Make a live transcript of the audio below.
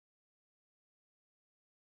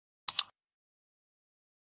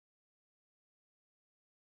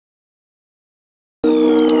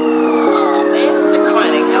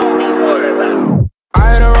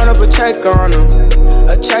check on him.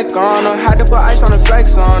 A check on him. Had to put ice on and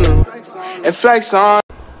flex on him. And flex on.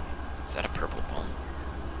 Is that a purple bomb?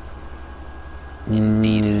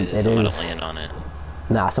 Indeed it is. I'm gonna land on it.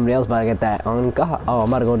 Nah, somebody else about to get that. Oh, God. Oh, I'm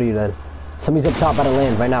about to go to you then. Somebody's up top about to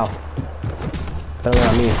land right now. Better land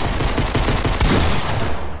on me.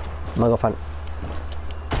 I'm gonna go find.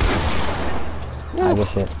 I good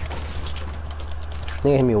shit.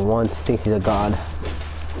 Nigga hit me once, thinks he's a god.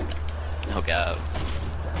 Oh god.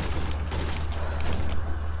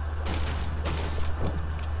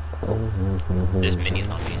 There's minis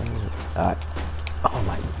on me. Alright. Oh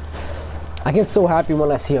my. I get so happy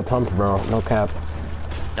when I see a pump, bro. No cap.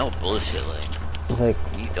 No bullshit, like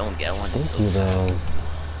you don't get one. Thank you, though.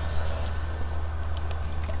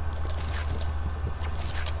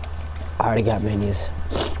 I already got minis.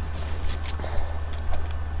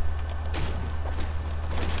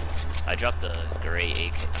 I dropped a gray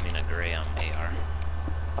AK. I mean a gray AR.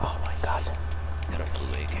 Oh my god. Got a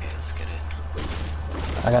blue AK. Let's get it.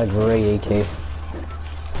 I got a gray AK.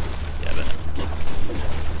 Yeah, but.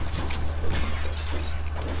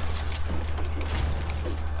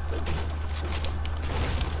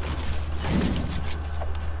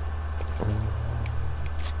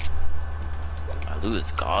 My loot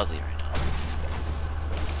is godly right now.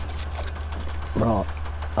 Bro,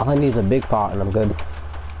 all I need is a big pot and I'm good.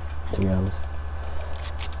 To be honest.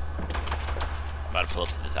 I'm about to pull up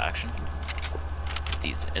to this action.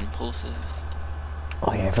 These impulses.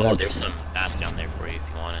 Oh yeah, I forgot. Oh, there's some mats down there for you if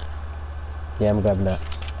you want it. Yeah, I'm grabbing that.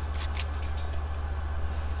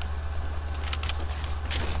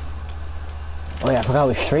 Oh yeah, I forgot I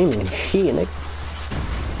was streaming. Shit, nigga.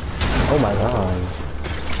 Oh my god.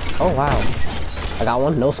 Oh wow. I got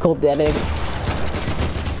one. No scope that nigga.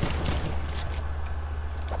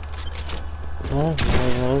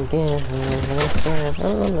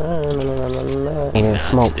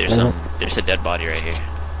 Smoke. There's a dead body right here.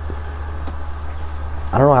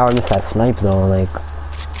 I don't know how I missed that snipe though, like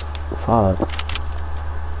fuck.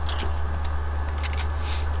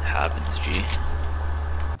 Happens, G.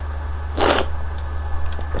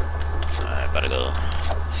 Alright, about to go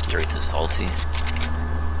straight to Salty.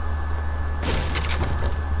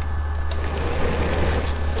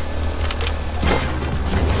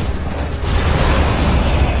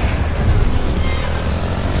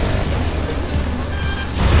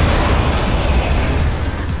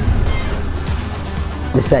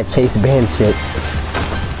 This is that chase band shit.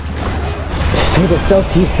 Straight to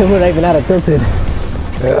Salty, we're not even out of tilted.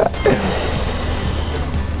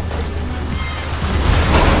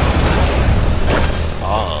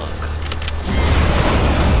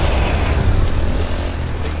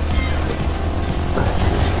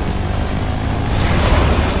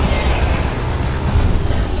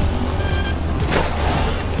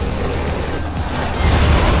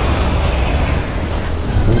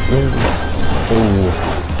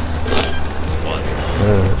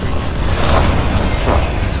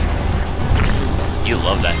 You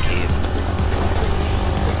love that cave.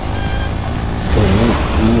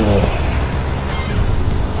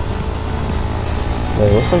 Wait,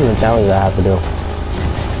 what's some of the challenges I have to do?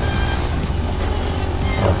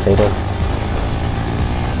 Oh, fatal.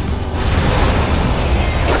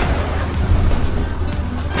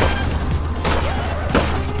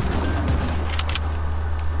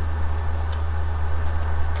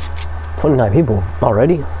 $29 people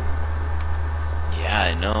already? Yeah,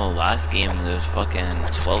 I know. Last game there was fucking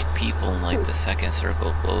 12 people and like the second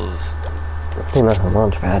circle closed. I think that's a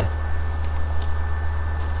launch pad.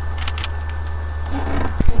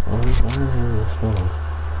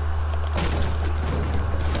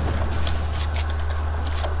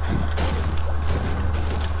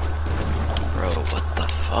 Bro, what the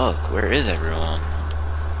fuck? Where is everyone?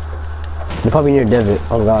 They're probably near Divot.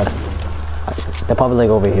 Oh god. They're probably like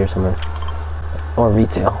over here somewhere. Or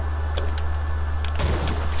retail.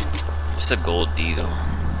 Just a gold deagle.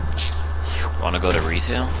 Wanna go to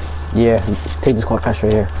retail? Yeah, take this quad crash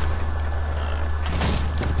right here.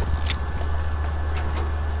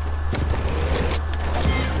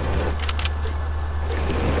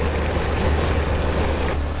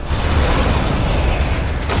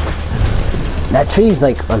 That tree's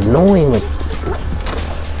like annoying. Like,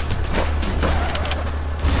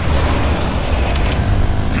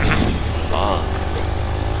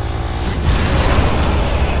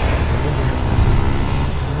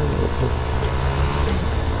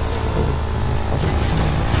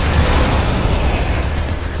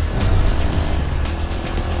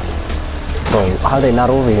 bro, how are they not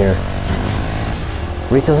over here?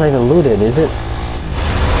 Retail's not even looted, is it?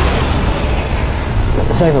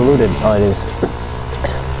 It's not even looted. Oh, it is.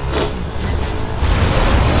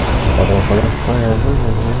 I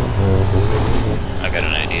got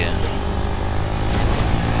an idea.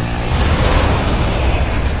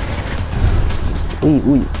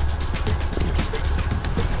 Oui.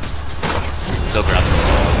 Let's go grab some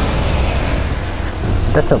balls.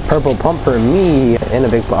 That's a purple pump for me and a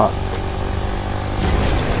big pot.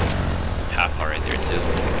 Half part right there too.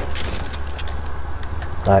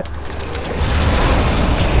 Alright.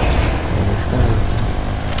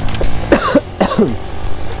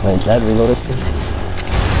 Wait, that reloaded?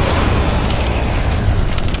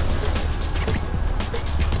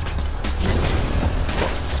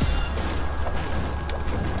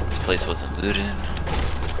 This place wasn't looted.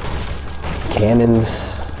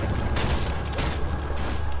 Cannons.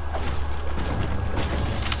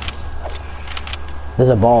 There's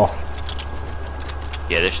a ball.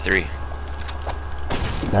 Yeah, there's 3.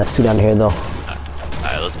 That's 2 down here though.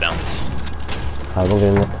 Alright, let's bounce. I'll go get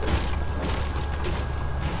in there.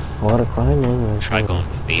 What a crime, man. Try going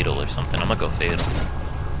fatal or something. I'm gonna go fatal.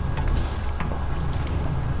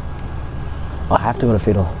 I have to go to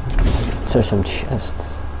fatal. Search some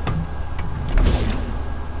chests.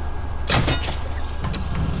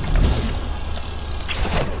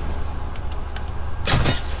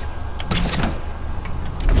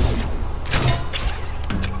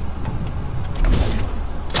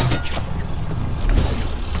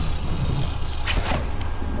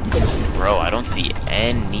 Bro, I don't see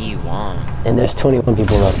anyone. And there's 21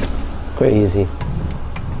 people left. Crazy.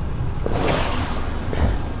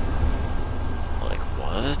 Like,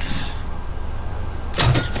 what?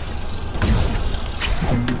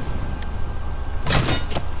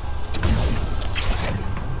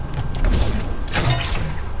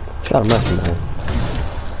 Got a message, man.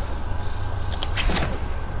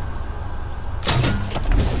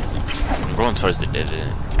 I'm going towards the divot.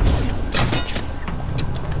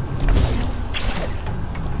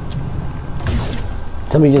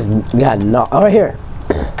 Somebody just got knocked. Oh, right here.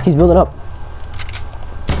 He's building up.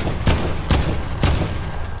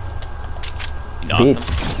 You knocked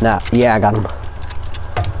him? Nah, yeah, I got him.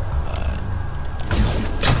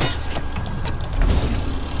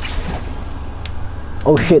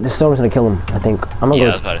 Oh shit, the storm's gonna kill him, I think. I'm gonna Yeah, I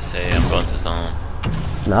go. was about to say, I'm going to zone.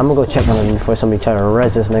 Nah, I'm gonna go check on him before somebody try to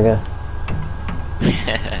res this nigga.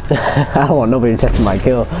 I don't want nobody testing my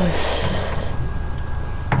kill.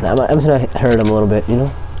 Nah, I'm just gonna hurt him a little bit, you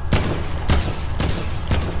know?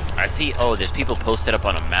 I see, oh, there's people posted up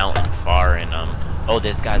on a mountain far in, oh,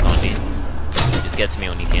 this guy's on me. Just get to me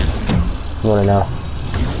when you can. You wanna know?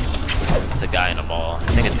 It's a guy in a ball. I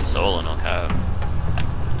think it's a solo, no cap.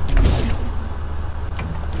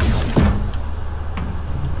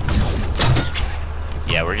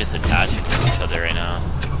 Yeah, we're just attaching to each other right now.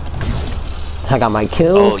 I got my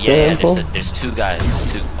kill. Oh, yeah, simple. there's 2 guys.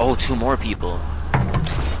 2 more people.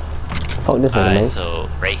 Fuck this one, Alright, mate. so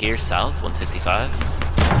right here, south, 165.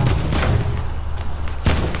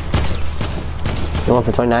 You want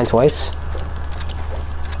for 29 twice?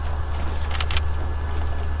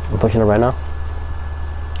 I'm pushing it right now.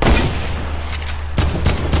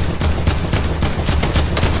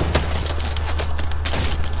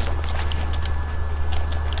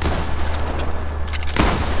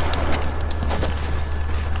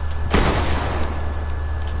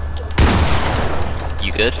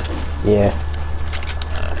 You good? Yeah.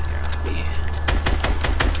 Here,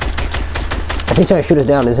 I think he's trying to shoot us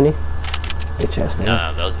down, isn't he? Bitch ass nigga.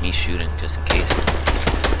 nah, that was me shooting, just in case.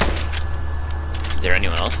 Is there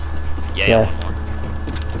anyone else? Yeah, one more.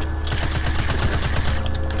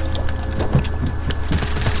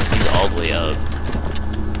 He's all the way up.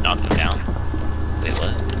 Knocked him down. Wait,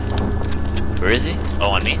 what? Where is he?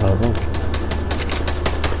 Oh, on me.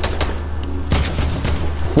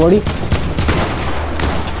 40?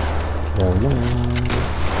 Oh no.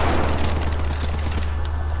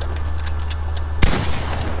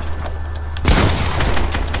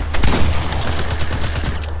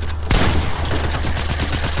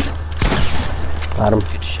 Got him.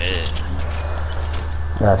 Good shit.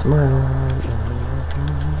 That's mine.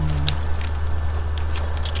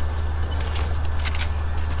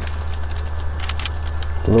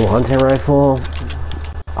 The little hunting rifle.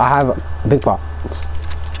 I have a big pot.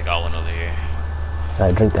 I got one over here.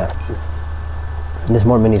 Alright, drink that. There's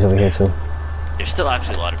more minis over here too. There's still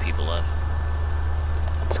actually a lot of people left.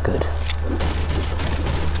 It's good.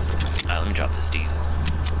 Alright, let me drop this deal.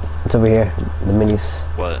 What's over here? The minis.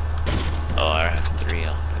 What? Oh, I have 3.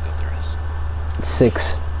 I'll pick up the rest.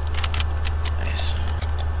 6. Nice.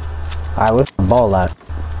 Alright, where's the ball at?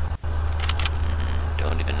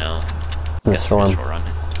 Don't even know. In the Guess storm. we're just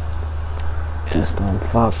running. In the storm.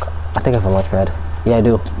 Fuck. I think I have a launch pad. Yeah, I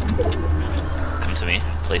do. Come to me.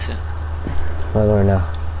 Place it. I'm going now.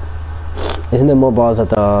 Isn't there more balls at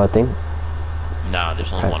the thing? Nah,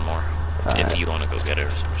 there's only one more. If you want to go get it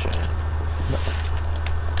or some shit.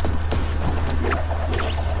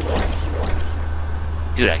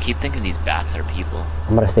 Dude, I keep thinking these bats are people.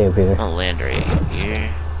 I'm gonna stay up here. I'm gonna land right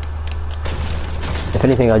here. If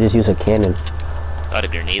anything, I'll just use a cannon. Got a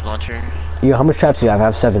grenade launcher. Yo, how much traps do you have? I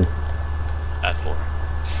have 7. I have 4.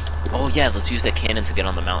 Oh yeah, let's use that cannon to get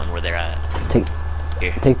on the mountain where they're at.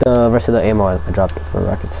 Take the rest of the ammo I dropped for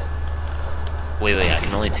rockets. Wait, I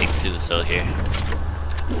can only take 2, so here.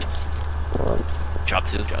 Drop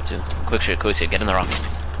 2. Quick shit, get in the rocket.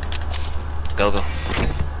 Go.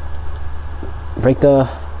 Break the...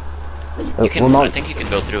 You can, I think you can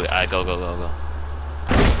go through it. Go.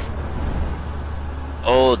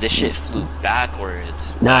 Oh, this shit flew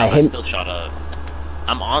backwards. Nah, I still shot up.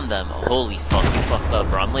 I'm on them. Holy fuck, you fucked up,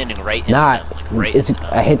 bro. I'm landing right into them. Like, right into them.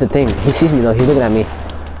 I hate the thing. He sees me though. He's looking at me.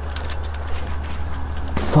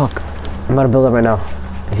 Fuck. I'm about to build up right now.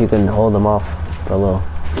 If you can hold them off for a little.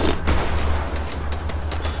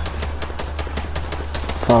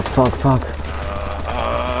 Fuck.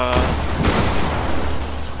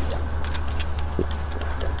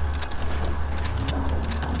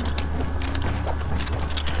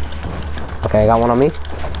 Okay, I got one on me.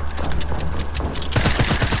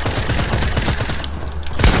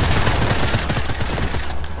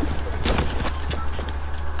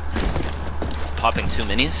 Popping 2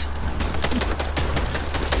 minis.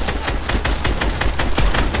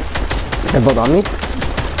 They're both on me.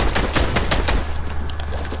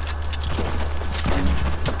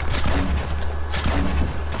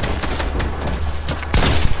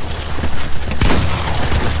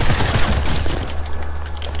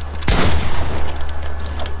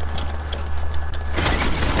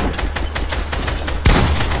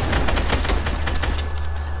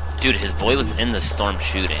 Dude, his boy was in the storm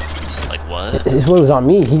shooting. Like, what? His boy was on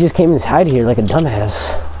me. He just came inside here like a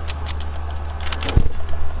dumbass.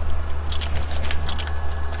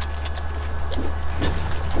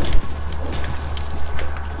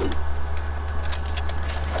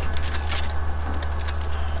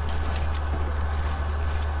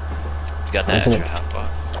 You got that extra half bar?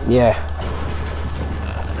 Yeah.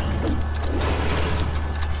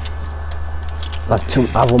 Left 2. I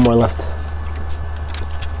have 1 more left.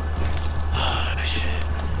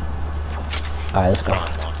 Alright, let's go.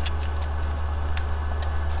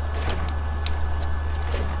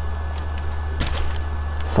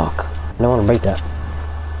 Fuck. I don't want to break that.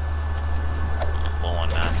 Low on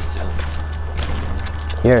mats, too.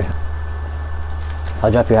 Here. I'll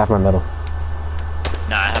drop you half my metal.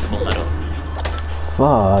 Nah, I have full metal.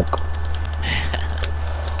 Fuck.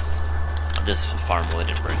 I'll just farm wood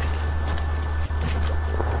and break it.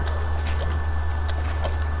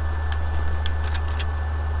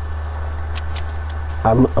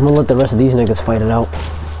 I'm gonna let the rest of these niggas fight it out.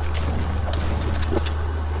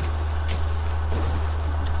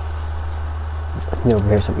 Over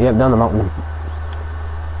here, so yeah, down the mountain.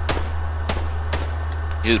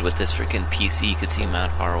 Dude, with this freaking PC, you could see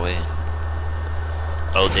mad far away.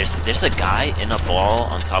 Oh, there's a guy in a ball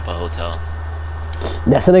on top of a hotel.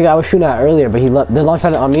 That's the nigga I was shooting at earlier, but he left. The launch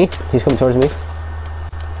pad on me. He's coming towards me.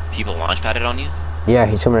 People launch padded on you? Yeah,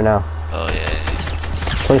 he's coming right now. Oh yeah.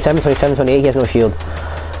 27, 27, 28. He has no shield.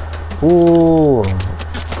 Ooh.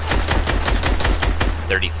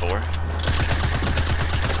 34.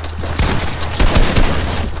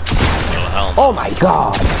 Oh, oh my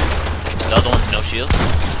god. The other one's no shield?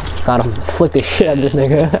 Got him. Flicked the shit out of this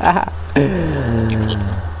nigga. You flipped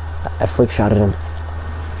him. I flick shotted him.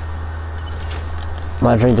 I'm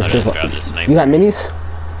gonna drink this. Grab this sniper. You got minis?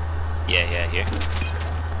 Yeah, here.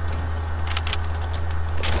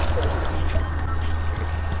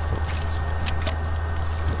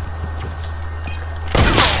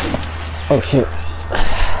 Oh shit.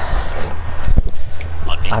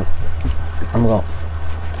 On me. I'm going.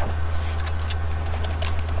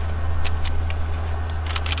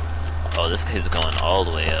 Oh, this kid's going all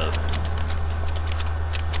the way up.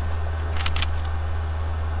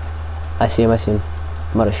 I see him. I'm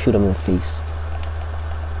about to shoot him in the face.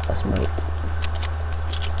 That's my...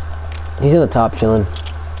 He's in the top, chilling.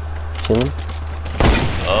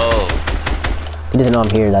 Oh. He doesn't know I'm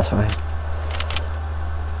here, that's why.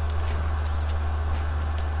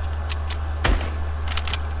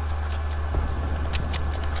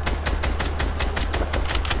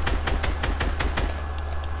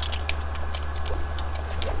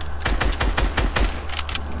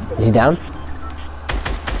 Is he down?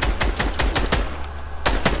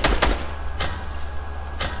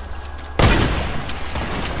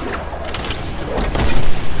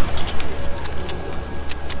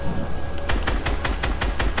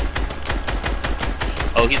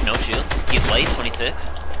 Oh, he's no shield. He's late,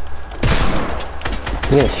 26.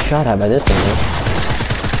 You get shot at by this thing, man.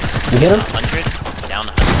 You hit him? 100. Down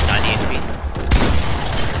 190 HP.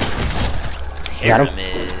 Got him.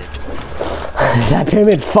 Pyramid. That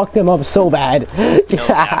pyramid fucked him up so bad. No,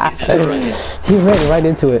 yeah, he's just running. He ran right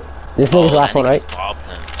into it. This nigga's the last one, right?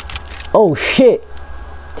 Oh shit!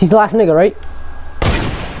 He's the last nigga, right?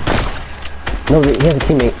 No, he has a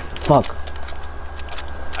teammate. Fuck.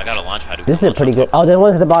 I got a launch pad. This is a pretty good. Oh, the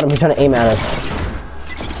one's at the bottom. He's trying to aim at us.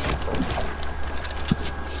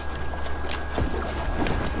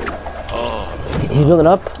 Oh. He's building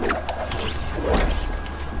up.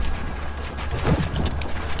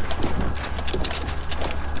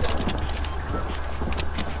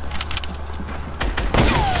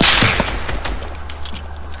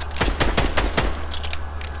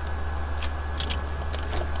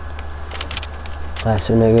 Last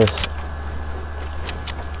two niggas.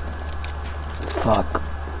 Fuck.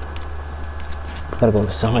 Gotta go to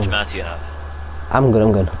How someone. much mats you have? I'm good,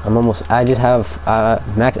 I'm good. I'm almost, I just have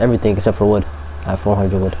max everything except for wood. I have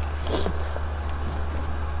 400 wood.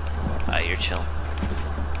 Alright, you're chilling.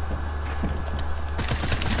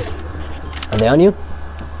 Are they on you?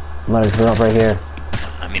 I'm about to drop right here.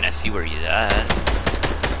 I mean, I see where you're at. I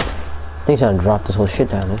think he's trying to drop this whole shit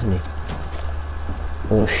down, isn't he?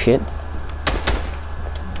 Little shit.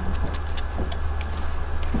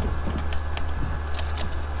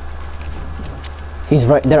 He's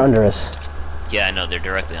right, they're under us. Yeah, I know, they're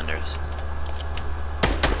directly under us.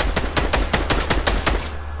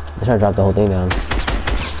 I'm trying to drop the whole thing down.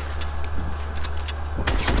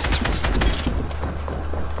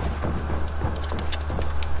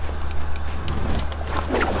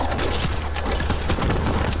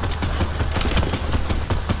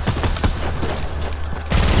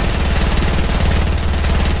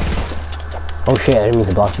 Oh shit, I didn't mean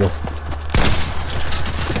to block this.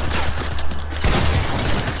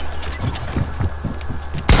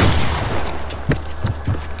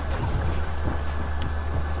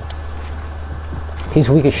 He's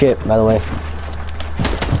weak as shit, by the way.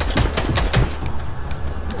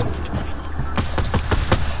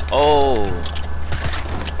 Oh!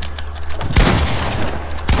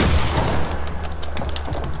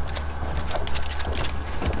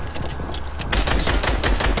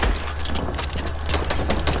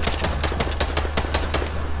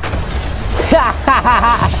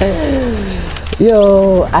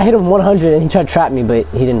 Yo, I hit him 100 and he tried to trap me, but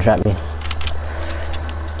he didn't trap me.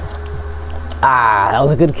 Ah, that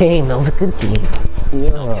was a good game. That was a good game.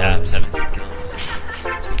 Yeah, 17 kills.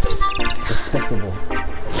 Respectable.